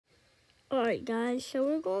Alright guys, so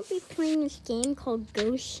we're going to be playing this game called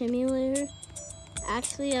Ghost Simulator.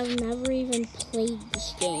 Actually, I've never even played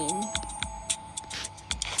this game.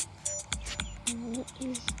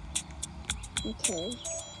 Okay.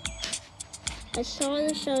 I saw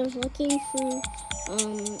this, I was looking through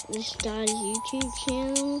this guy's YouTube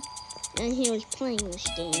channel, and he was playing this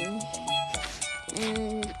game.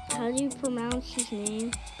 And how do you pronounce his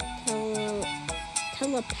name?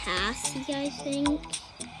 Telepathy, I think.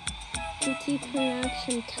 I think you pronounce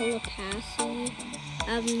him Telepathy.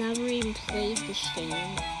 I've never even played this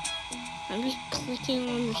game. I'm just clicking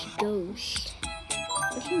on this ghost.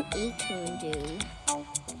 What can Acorn do?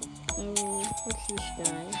 Oh, what's this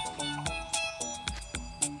guy?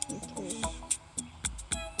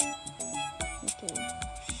 Okay.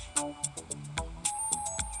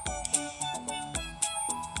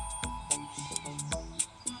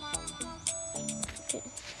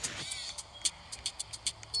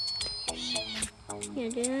 Yeah,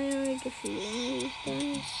 did I already defeat one of these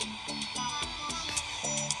guys?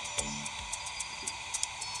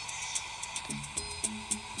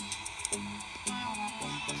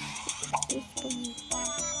 This one.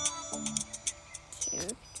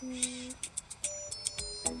 Character.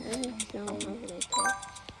 No, how would I put?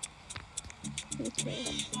 Okay.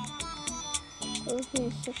 We're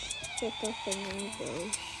gonna set up a new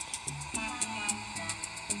ghost.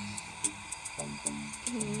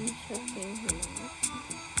 Checking him out.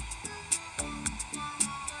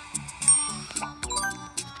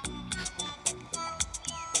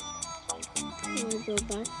 I'm gonna go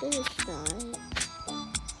back to the side.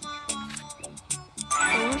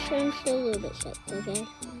 I'm still a little bit sick, okay?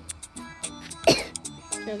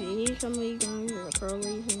 So if you hear somebody going to the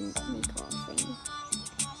pearlies and me coughing.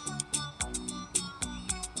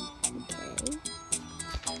 Okay.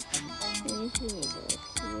 Anything you go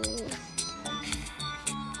here.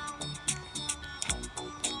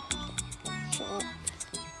 Shop.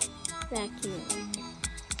 Vacuum.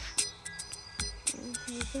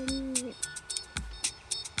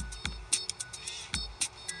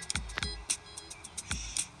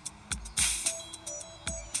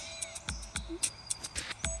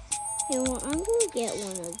 You know what, I'm gonna get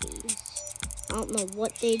one of these. I don't know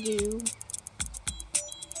what they do.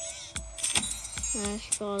 I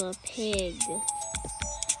just got a pig.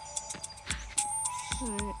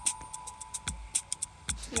 Alright.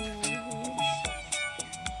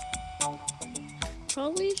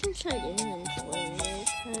 Probably just had inventory real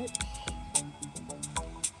quick.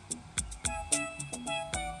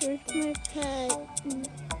 Where's my pet?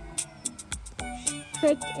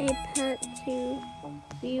 Click a pet to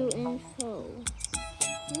view info.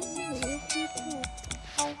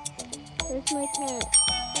 Where's my pet?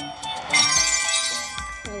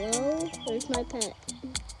 Hello? Where's my pet?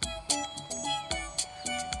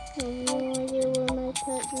 I have no idea where my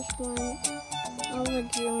pet just went. I'll let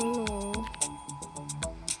you know.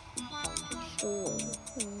 Sure.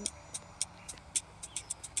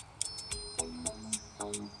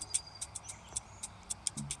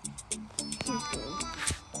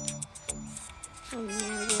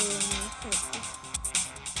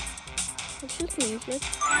 What's this music?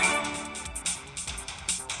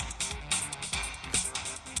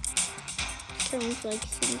 Sounds like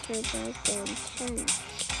things are about to intense.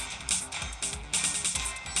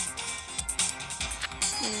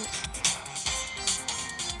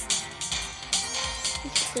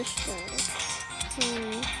 What's this guy?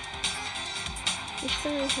 This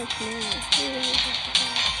guy has more. Who is this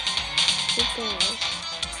guy? This guy.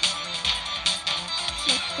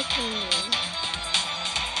 What's clicking on?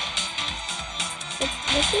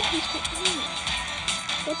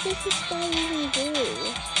 What does this guy even do?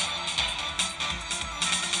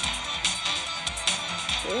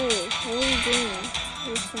 Whoa, how are you doing?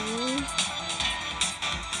 You fine?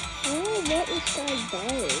 I don't know what this guy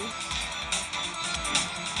does.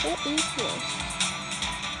 What is this?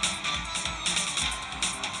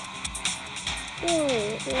 Whoa,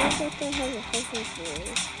 why does that guy have a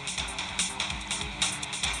hoverboard?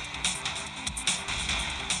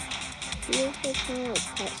 Here's the kind of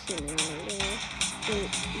pet scenario to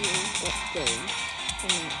use upgrades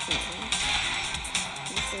from that game.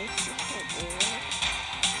 Okay, just like that.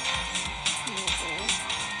 Okay.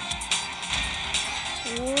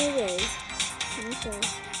 Okay.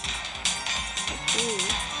 Let's see.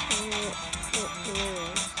 What door?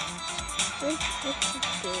 What's this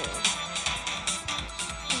door?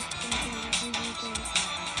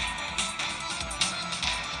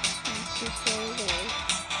 Let's just go away.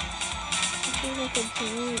 Like a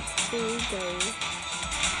giant tree ghost.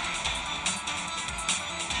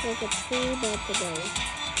 Like a tree about to go.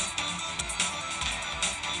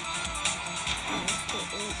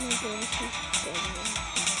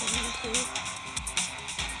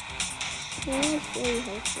 it's really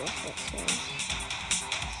helpful, so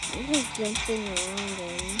I'm just jumping around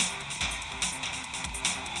and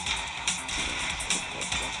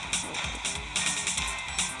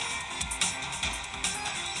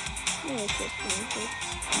it's just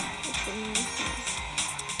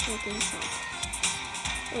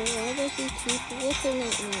why does he keep looking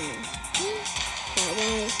at me? That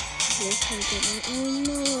was something. Oh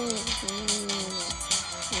no!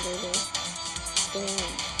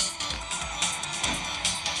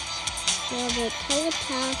 Yeah, but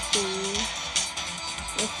telepathy,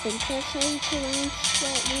 I think that's how you pronounce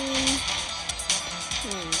that name.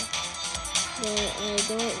 Yeah. But I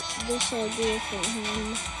got this idea from him.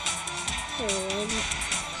 So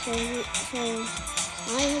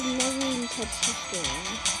I have never even touched this game.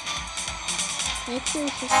 I actually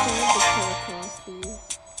subscribed to telepathy.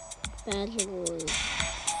 Badge award.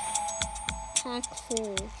 Pack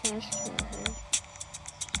full. Fast travel.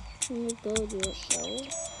 Can you go do it so?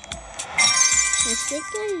 I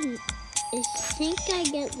think I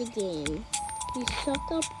get the game. You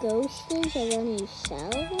suck up ghosts and then you sell?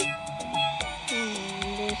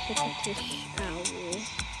 There's such a fish owl.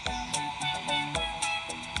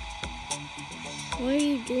 What are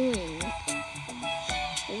you doing?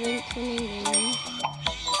 Isn't coming in.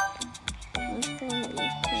 What's wrong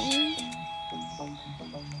with you?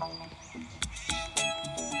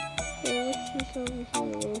 Well, let's just over here.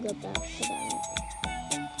 We'll get back to that.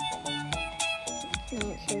 No,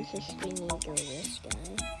 it says just we need to go this guy.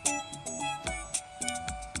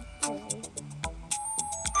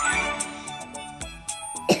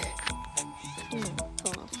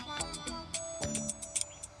 Cough.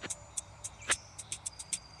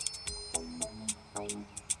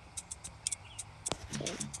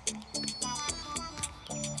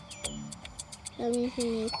 That means we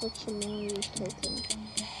need to put some more of these tokens.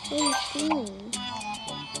 What are you doing?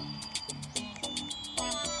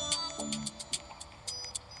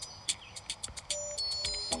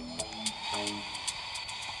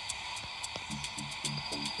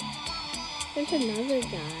 There's another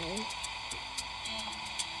guy.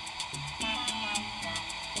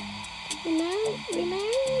 Remember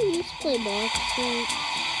we used to play Box Street?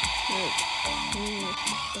 Like,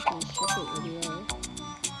 second video.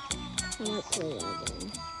 I might play that again.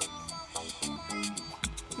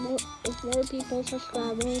 If more people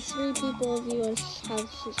subscribe, only 3 people of you have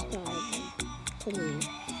subscribed to me.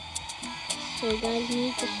 So you guys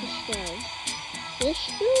need to subscribe. This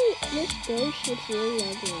ghost looks really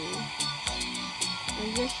ugly.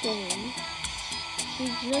 I'm just saying. She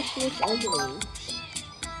just looks ugly.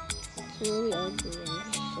 It's really ugly,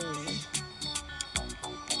 I'm just saying.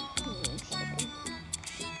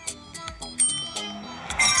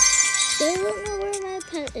 I don't know where my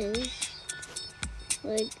pet is.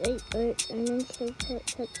 Like, I'm into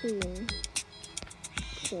pet cleaning.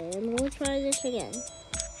 So I'm gonna try this again.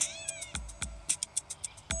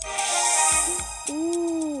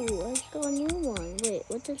 Ooh, I just got a new one. Wait,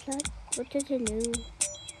 what does a new?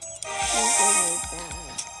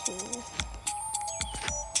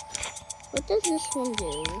 What does this one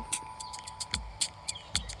do?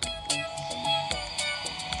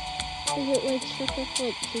 Is it like suck up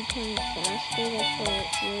like 2 times faster? That's what it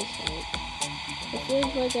feels like. It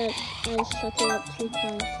feels like I suck it up 2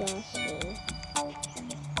 times faster.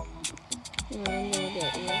 No, I'm gonna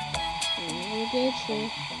get you. I'm gonna get you.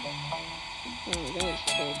 Oh, that's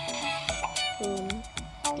good. Boom.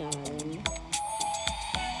 Got him.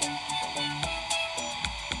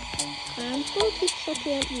 I'm supposed to keep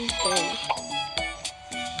sucking up these things.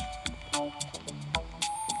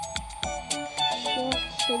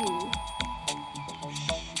 City.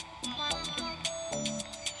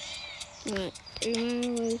 Right, remember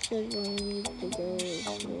what I said when we need to go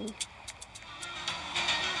here.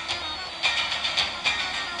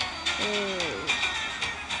 Oh,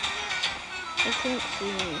 I can't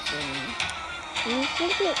see anything. And I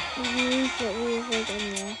think it means that we've like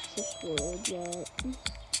unlocked this world yet.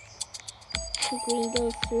 Like we can go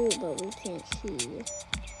through it, but we can't see.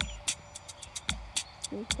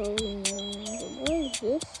 I'm probably not. What is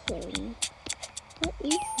this thing? What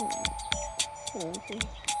is that? Okay.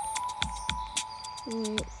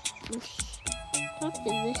 Let's talk to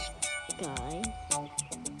this guy.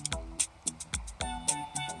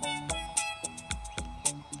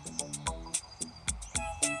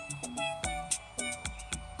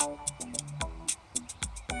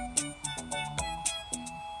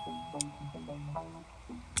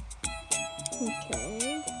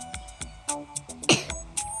 Okay.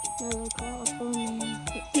 Another call for me.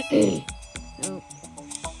 Nope.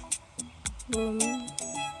 Boom.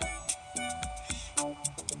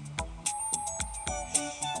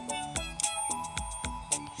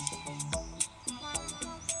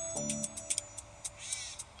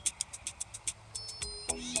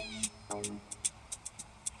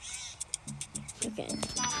 Okay.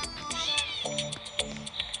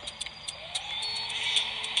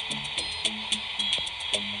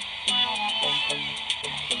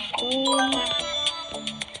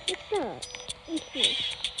 What's that? What's this?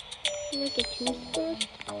 Like a toothbrush?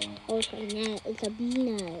 Oh, it's a net. It's a bee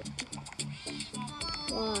net.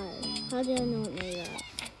 Why? How did I not know that?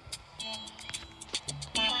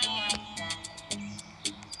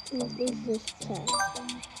 What is this test?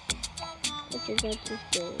 What does that just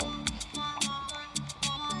do?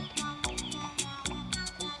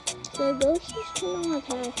 So ghosts just cannot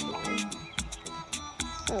attack you.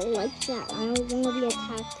 I like that. I don't want to be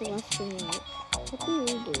attacked left and right. What do you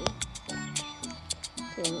do?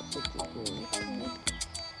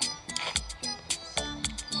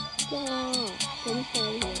 Yeah. Come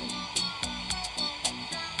inside here.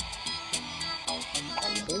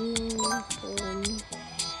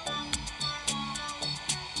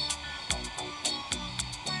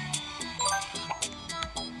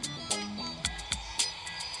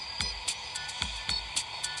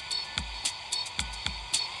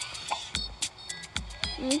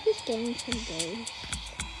 I'm just getting some ghosts.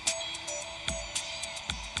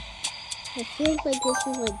 I feel like this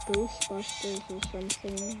is like Ghostbusters or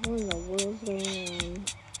something. What in the world's going on?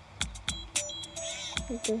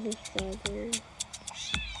 Look at his feathers.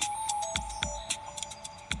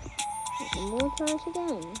 And we'll try this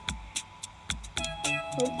again.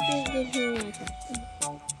 Hopefully it gives me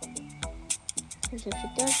nothing. Because if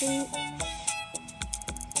it doesn't,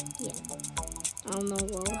 yeah. I don't know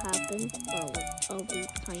what will happen, but I'll be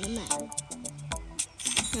kind of mad.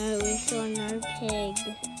 Now we saw another pig.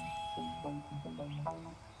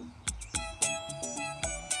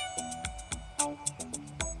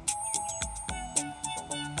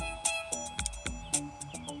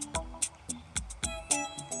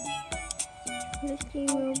 This game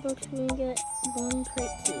Robux we can get one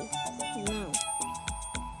crate key. No.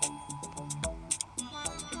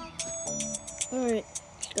 Alright,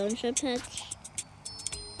 let's go and show pets.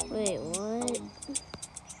 Wait, what?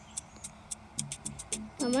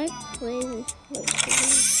 I might play this. Wait,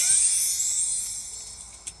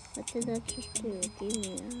 what did that just do? Give me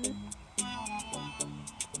that.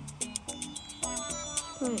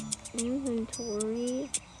 Right, inventory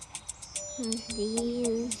has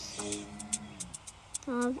these. I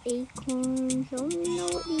have acorns. I don't even know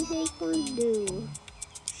what these acorns do.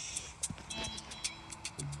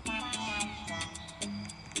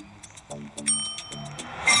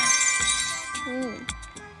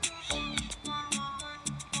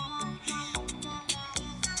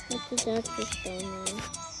 What did that just show me?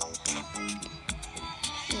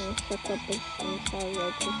 Stuck up inside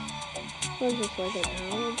like this. What is this, like an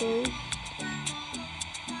owl ghost?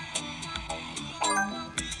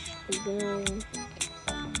 Again.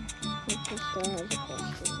 It just still has a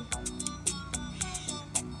question.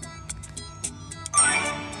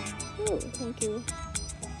 Oh, thank you.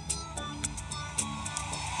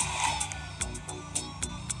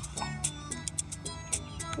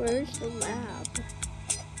 Where's the lab?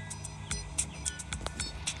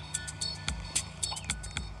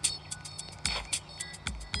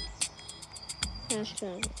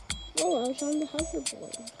 Hashtag. Oh, I was on the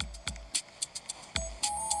hoverboard.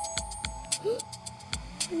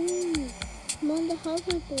 I'm on the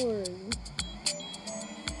hoverboard.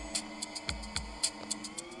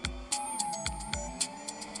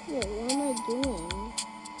 Wait, what am I doing?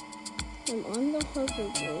 I'm on the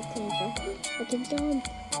hoverboard. I can jump.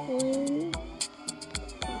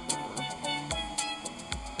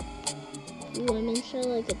 Ooh, I'm inside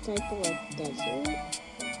like a type of like desert.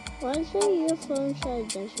 Why is there UFO inside a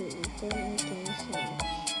desert? It doesn't make any sense.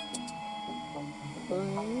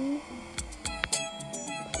 Fun.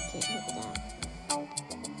 I can't hit that.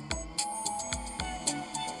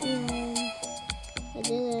 I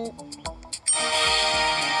did it.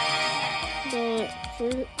 But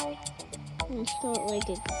first, let's start like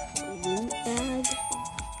a loot bag.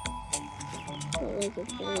 Start like a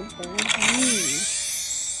gold bag.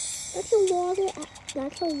 That's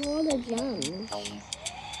a lot of gems.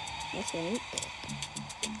 I think.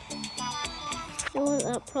 You know what,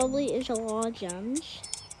 that probably is a lot of gems.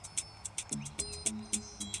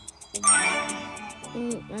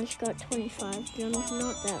 I just got 25 gems,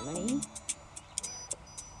 not that many.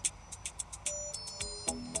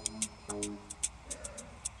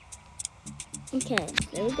 Okay,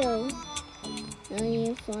 there we go. Now you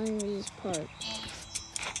need to find these parts.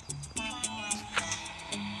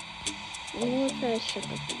 I'm gonna try to ship a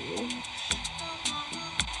few.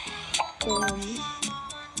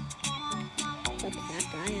 Fuck that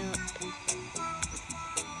guy up.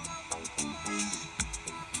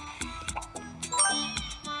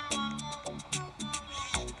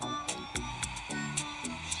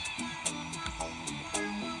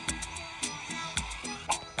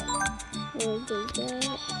 What does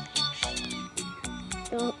that?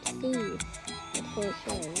 Don't see. That's what it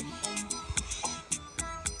says.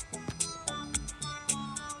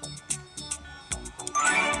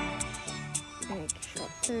 Alright,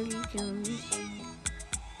 shot 30 gems.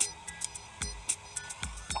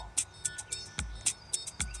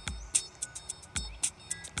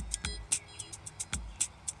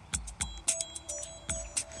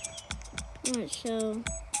 Alright, so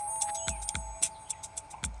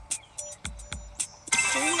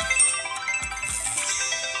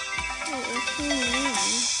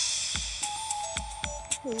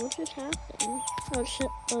what just happened? Oh, it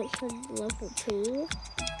said level 2.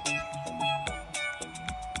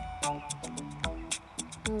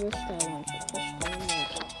 Oh, this guy wants to push down there.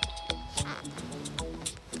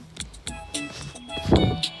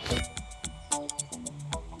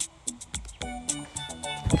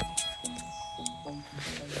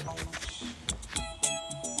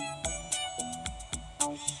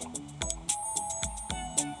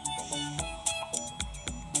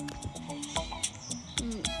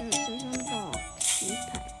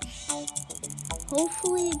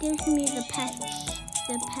 Hopefully it gives me the pets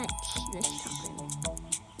this time.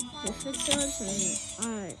 If it doesn't,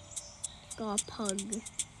 alright, got a pug.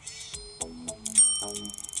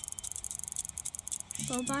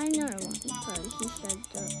 Go buy another one because he said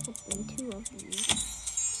to open 2 of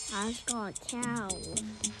these. I've got a cow.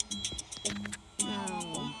 No.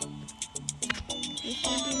 This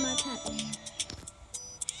will be my pets.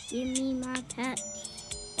 Give me my pets.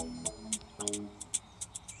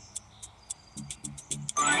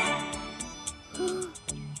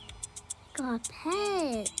 Got a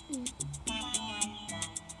pet.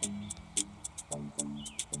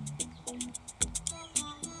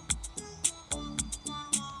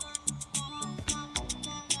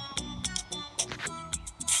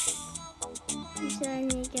 He said I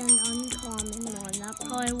need to get an uncommon one. That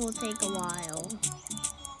probably will take a while.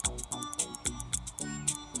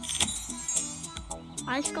 I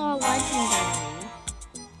just got a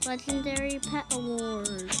legendary pet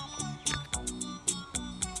award.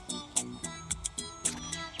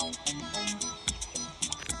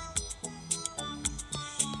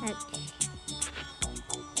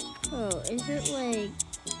 Oh, is it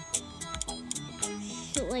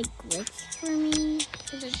glitched for me?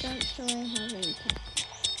 Because it doesn't show I have any pets.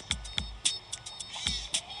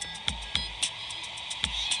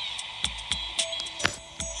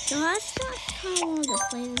 So I just kind of wanted to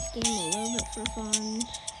play this game a little bit for fun.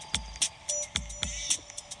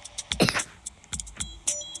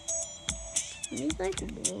 Are these like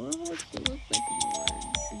walls? They look like walls.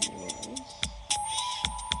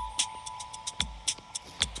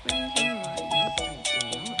 Friends online. Nope, I do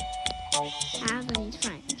not have any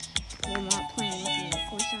friends. They're not playing with me. Of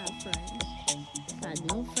course I have friends. If I had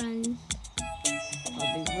no friends,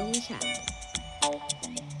 I'll be really sad.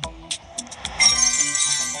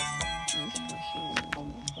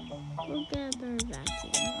 We'll get a better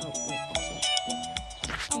vacuum. Oh, wait, that's it.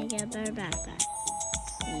 Can I get a better backpack?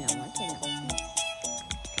 No, I cannot.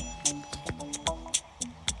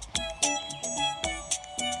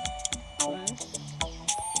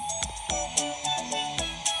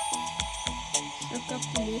 Look up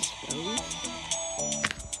this goes.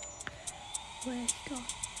 Where's it go?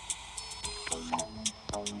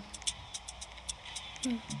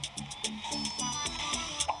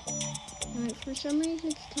 Alright, for some reason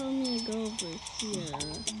it's telling me to go over here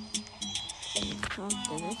and talk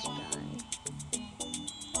to this guy.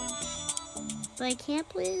 But I can't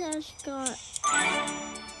believe that it's got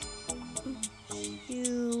you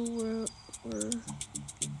were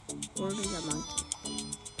ordering a monkey.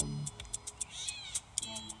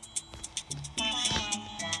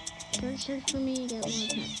 It's just for me to get more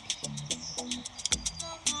pets.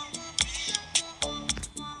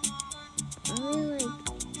 I really like,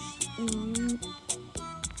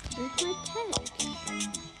 where's my pet?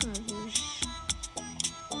 Oh, here.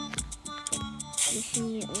 Just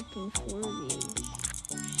need to open 4 of these.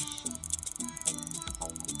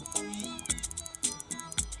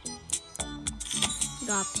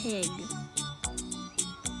 Got a pig.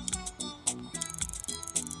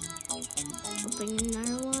 Open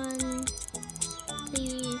another one.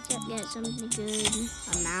 Please get something good.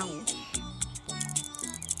 A mouse.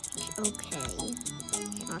 Okay.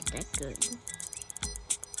 Not that good.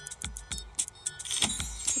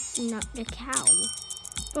 Not the cow.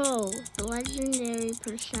 Bro, the legendary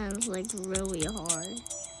percent is like really hard.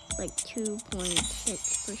 Like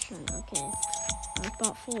 2.6%. Okay. I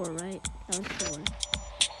bought 4, right? That was 4.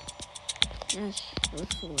 Yes, it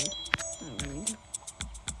was 4. Not really.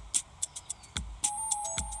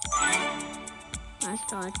 I Let's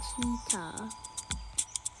got a cheetah.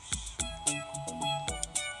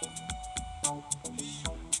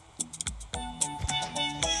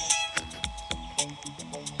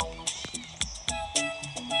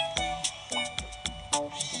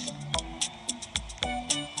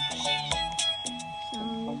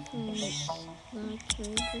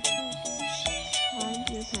 Hide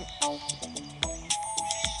your pets.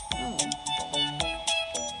 Oh.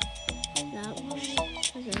 That one,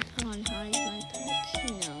 because I can't hide my pets,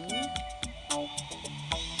 no.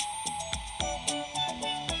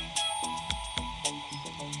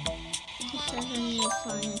 It says I need to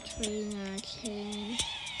find a trainer chain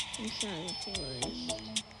inside the forest.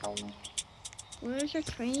 Where's a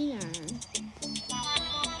trainer?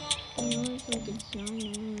 I know it's like it's not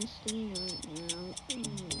on this thing right now.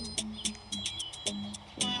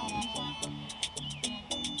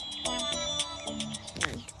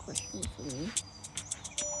 That's a question for me.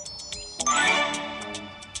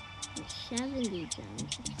 70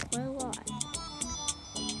 gems, it's quite a lot.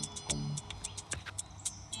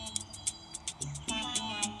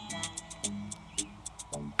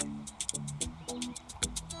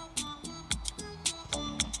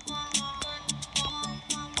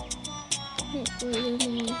 Wait, what do you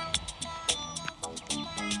mean?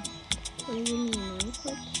 What do you mean, real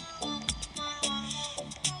quick?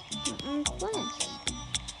 Our quest.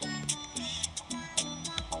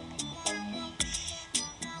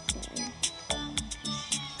 Okay.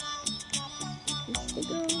 Just to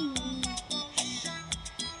go.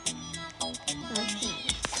 Okay.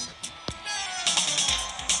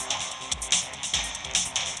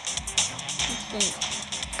 What's that?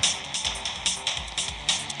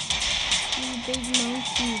 Big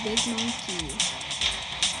monkey, big monkey.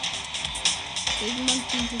 Big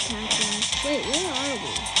monkey's attacking us. Wait, where are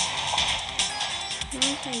we? No,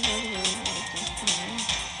 it's like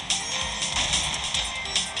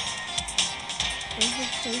there's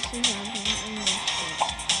just places I've not invested.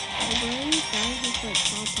 The brain guy who's like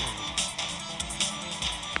Popeye.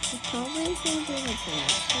 It's probably going to be like the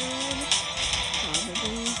next one.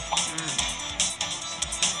 Probably.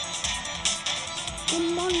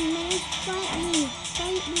 Come on, man, fight me,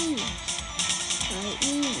 fight me, fight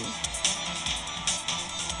me.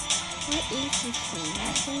 What is this thing?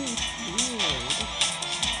 This thing is weird.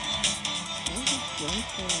 I just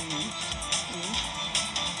jumping.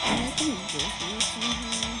 I can get here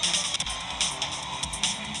somehow.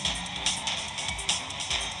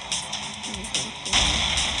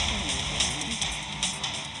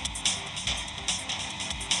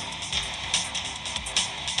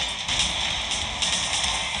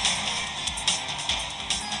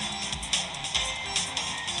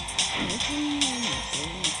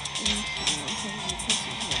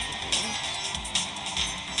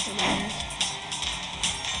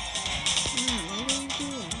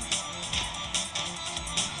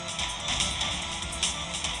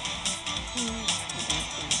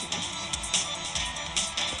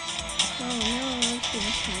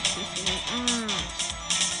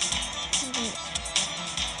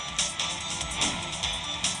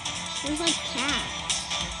 There's like cats.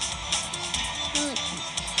 I like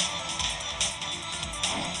cats.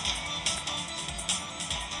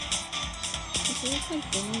 It looks like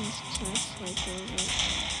Danny's chest, like over.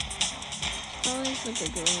 It's always like a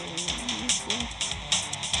girl in there.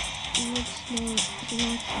 He looks more like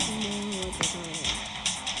a girl.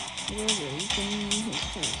 Whatever, he's getting in his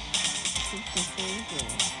chest. He's definitely a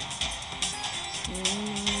girl. Oh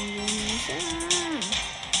my goodness.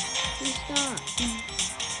 Please stop.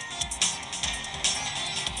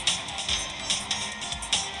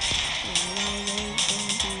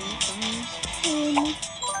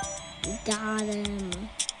 Got him.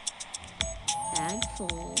 Bag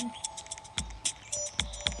full.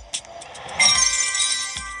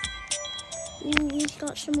 Ooh, we've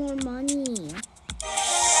got some more money.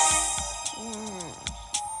 Yeah.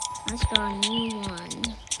 Let's got a new one.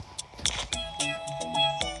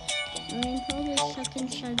 I'm probably stuck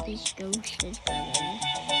inside this ghost is better.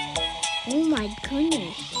 Oh my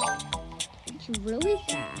goodness. It's really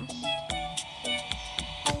fast.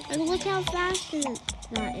 And look how fast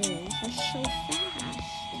that is. That's so fast.